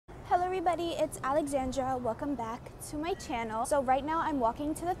everybody, it's Alexandra. Welcome back to my channel. So right now I'm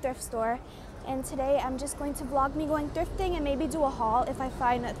walking to the thrift store, and today I'm just going to vlog me going thrifting and maybe do a haul if I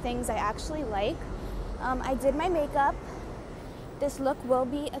find things I actually like. I did my makeup. This look will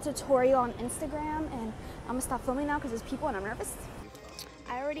be a tutorial on Instagram, and I'm gonna stop filming now because there's people and I'm nervous.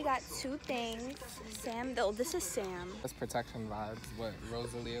 I already got two things. Sam, though, this is Sam. That's protection vibes, what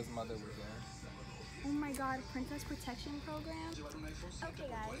Rosalia's mother was in. Oh my god, Princess Protection Program. Okay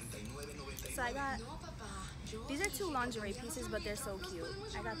guys, so I got, these are two lingerie pieces, but they're so cute.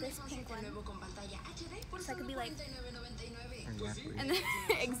 I got this pink one, so I could be like, Exactly. and then,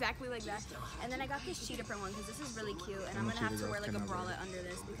 exactly like that. And then I got this cheetah print one because this is really cute, and I'm gonna have to wear like a bralette under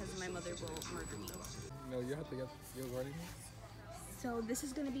this because my mother will murder me. No, you have to get your wedding. So this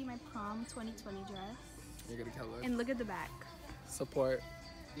is gonna be my prom 2020 dress. You're gonna kill it. And look at the back. Support.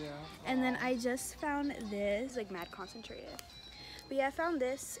 Yeah. And then I just found this, like mad concentrated. But yeah, I found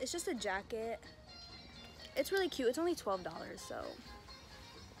this. It's just a jacket. It's really cute. It's only $12, so.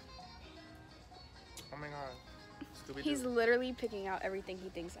 Oh my god. He's literally picking out everything he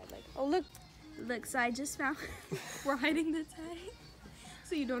thinks I like. Oh, look. Look, so I just found, we're hiding the tag.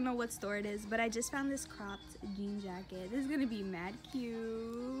 So you don't know what store it is, but I just found this cropped jean jacket. This is gonna be mad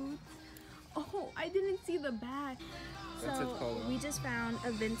cute. Oh, I didn't see the back. So we just found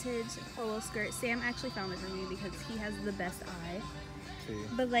a vintage polo skirt. Sam actually found it for me because he has the best eye. See.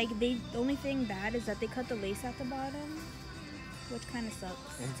 But like the only thing bad is that they cut the lace at the bottom, which kind of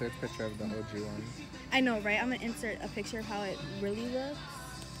sucks. Insert picture of the OG one. I know, right? I'm gonna insert a picture of how it really looks.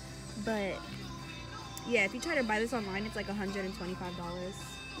 But yeah, if you try to buy this online, it's like $125,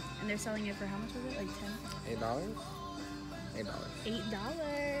 and they're selling it for how much was it? Like $8. $8.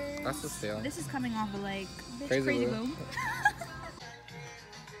 $8. That's a steal. This is coming off of like Crazy boom.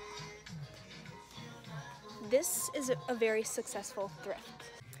 This is a very successful thrift.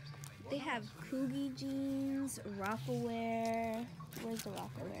 They have Coogie jeans, Rockaware. Where's the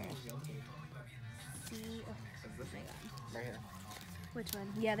Rockaware? See, oh my god. Right here. Which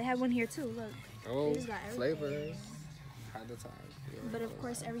one? Yeah, they have one here too. Look. Oh, They just got flavors. Had the time. But of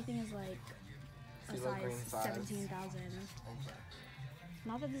course, everything is like a size 17,000. Okay.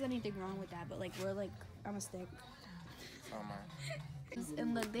 Not that there's anything wrong with that, but like we're like, I'm a stick. So am I.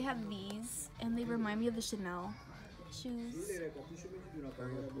 And look, they have these, and they remind me of the Chanel shoes.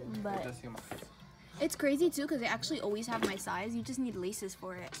 But it's crazy too, because they actually always have my size. You just need laces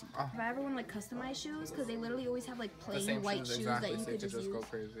for it. If I ever want to like customize shoes, because they literally always have like plain white shoes exactly, that you could just use. go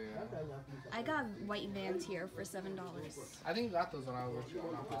crazy, yeah. I got white Vans here for $7. I think you got those when I was with you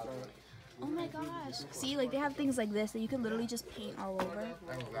on Avocado. Oh my gosh. See, like they have things like this that you can literally just paint all over.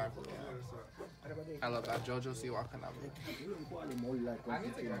 Exactly. I love that. Jojo see walking up. I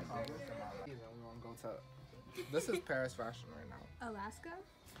need to get a Converse in my life. We want to go to. This is Paris fashion right now. Alaska?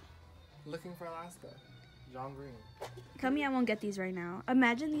 Looking for Alaska. John Green. Tell me I won't get these right now.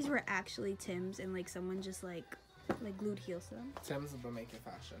 Imagine these were actually Tim's and like someone just like glued heels to them. Tim's been making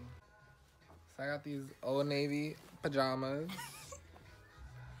fashion. So I got these Old Navy pajamas.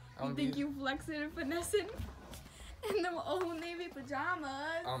 You think you flexing and finessing in them Old Navy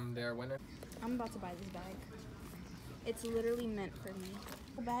pajamas? They're winter. I'm about to buy this bag. It's literally meant for me.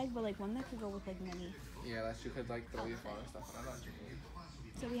 A bag, but like one that could go with like many. Yeah, that you could like throw your phone and stuff. I know what you mean.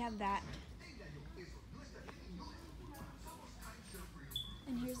 So we have that.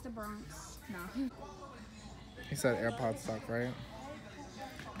 And here's the Bronx. No. He said AirPods suck, right?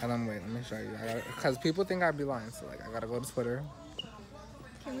 And then wait, let me show you. Because people think I'd be lying, so like I gotta go to Twitter.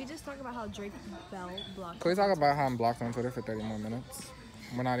 Can we just talk about how Drake Bell blocked? Can we talk about how I'm blocked on Twitter for 30 more minutes?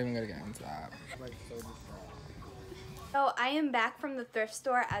 We're not even gonna get into that. So I am back from the thrift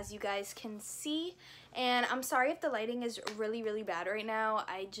store, as you guys can see, and I'm sorry if the lighting is really bad right now.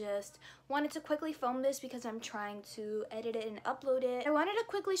 I just wanted to quickly film this because I'm trying to edit it and upload it. I wanted to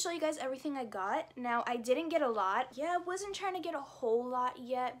quickly show you guys everything I got. Now, I didn't get a lot. Yeah, I wasn't trying to get a whole lot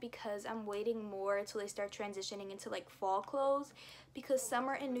yet because I'm waiting more until they start transitioning into like fall clothes, because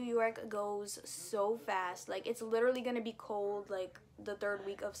summer in New York goes so fast. Like it's literally gonna be cold like the 3rd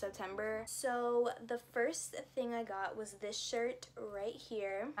week of September. So the first thing I got was this shirt right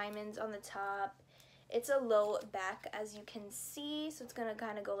here. Diamonds on the top. It's a low back, as you can see, so it's gonna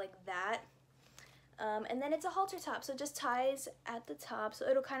kind of go like that. And then it's a halter top, so it just ties at the top, so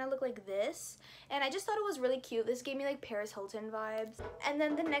it'll kind of look like this. And I just thought it was really cute. This gave me like Paris Hilton vibes. And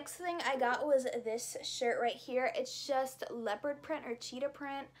then the next thing I got was this shirt right here. It's just leopard print or cheetah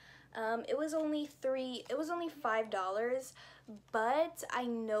print. It was only $5, but I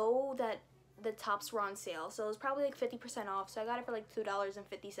know that the tops were on sale, so it was probably like 50% off, so I got it for like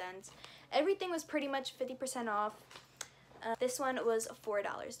 $2.50. Everything was pretty much 50% off. This one was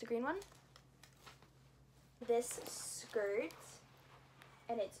 $4, the green one. This skirt,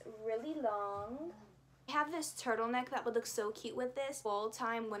 and it's really long. I have this turtleneck that would look so cute with this fall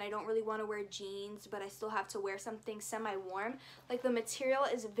time when I don't really want to wear jeans, but I still have to wear something semi-warm. Like, the material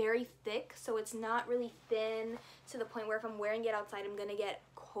is very thick, so it's not really thin to the point where if I'm wearing it outside, I'm gonna get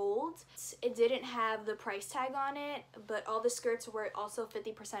cold. It didn't have the price tag on it, but all the skirts were also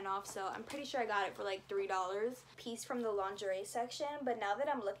 50% off, so I'm pretty sure I got it for like $3. Piece from the lingerie section, but now that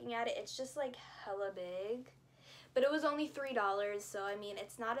I'm looking at it, it's just like hella big. But it was only $3, so I mean,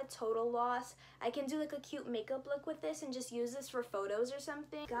 it's not a total loss. I can do like a cute makeup look with this and just use this for photos or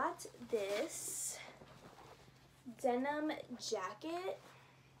something. Got this denim jacket,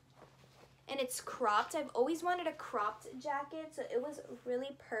 and it's cropped. I've always wanted a cropped jacket, so it was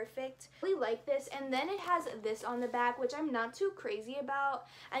really perfect. I really like this, and then it has this on the back, which I'm not too crazy about.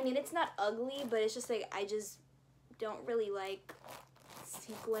 I mean, it's not ugly, but it's just like, I just don't really like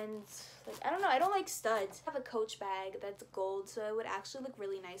sequins. Like, I don't know, I don't like studs. I have a Coach bag that's gold, so it would actually look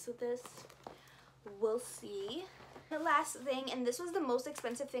really nice with this. We'll see. The last thing, and this was the most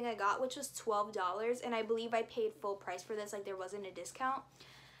expensive thing I got, which was $12, and I believe I paid full price for this, like there wasn't a discount.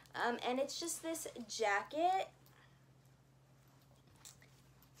 And it's just this jacket.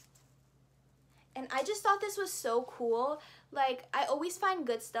 And I just thought this was so cool. Like, I always find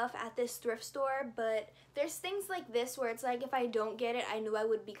good stuff at this thrift store, but there's things like this where it's like if I don't get it, I knew I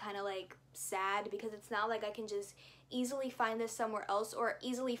would be kind of like sad, because it's not like I can just easily find this somewhere else or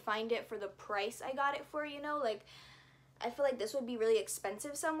easily find it for the price I got it for, you know? Like, I feel like this would be really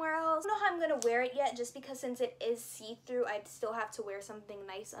expensive somewhere else. I don't know how I'm gonna wear it yet, just because since it is see-through, I'd still have to wear something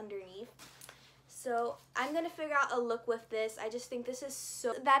nice underneath. So I'm gonna figure out a look with this. I just think this is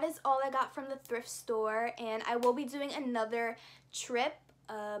so... That is all I got from the thrift store, and I will be doing another trip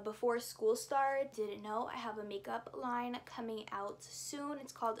before school starts. Didn't know I have a makeup line coming out soon.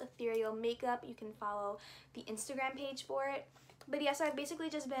 It's called Ethereal Makeup. You can follow the Instagram page for it. But yes, I've basically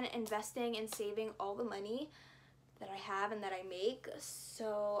just been investing and saving all the money that I have and that I make.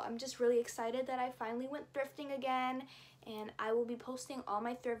 So I'm just really excited that I finally went thrifting again, and I will be posting all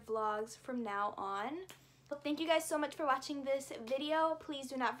my thrift vlogs from now on. Well, thank you guys so much for watching this video. Please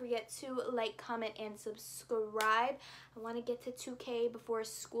do not forget to like, comment, and subscribe. I want to get to 2K before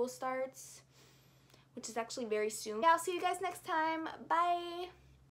school starts, which is actually very soon. Yeah, I'll see you guys next time. Bye!